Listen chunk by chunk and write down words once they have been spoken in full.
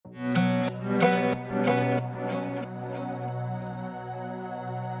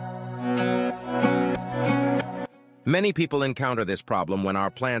Many people encounter this problem when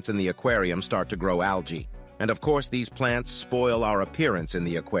our plants in the aquarium start to grow algae. And of course, these plants spoil our appearance in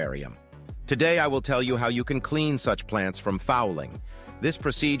the aquarium. Today, I will tell you how you can clean such plants from fouling. This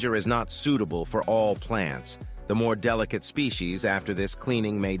procedure is not suitable for all plants. The more delicate species after this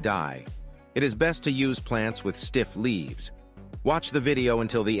cleaning may die. It is best to use plants with stiff leaves. Watch the video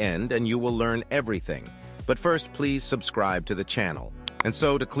until the end and you will learn everything. But first, please subscribe to the channel. And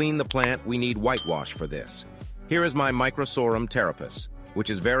so, to clean the plant, we need whitewash for this. Here is my Microsorum terapus, which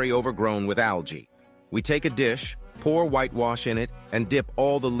is very overgrown with algae. We take a dish, pour whitewash in it, and dip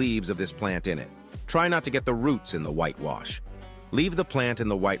all the leaves of this plant in it. Try not to get the roots in the whitewash. Leave the plant in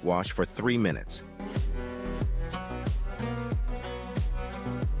the whitewash for 3 minutes.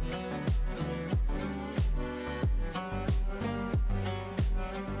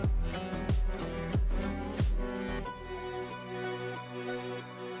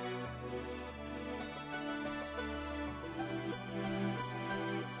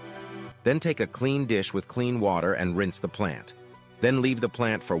 Then take a clean dish with clean water and rinse the plant. Then leave the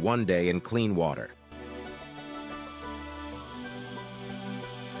plant for 1 day in clean water.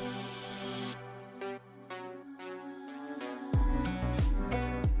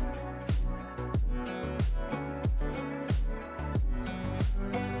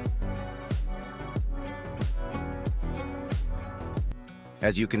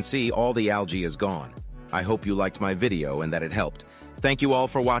 As you can see, all the algae is gone. I hope you liked my video and that it helped. Thank you all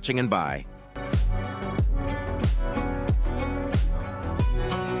for watching and bye.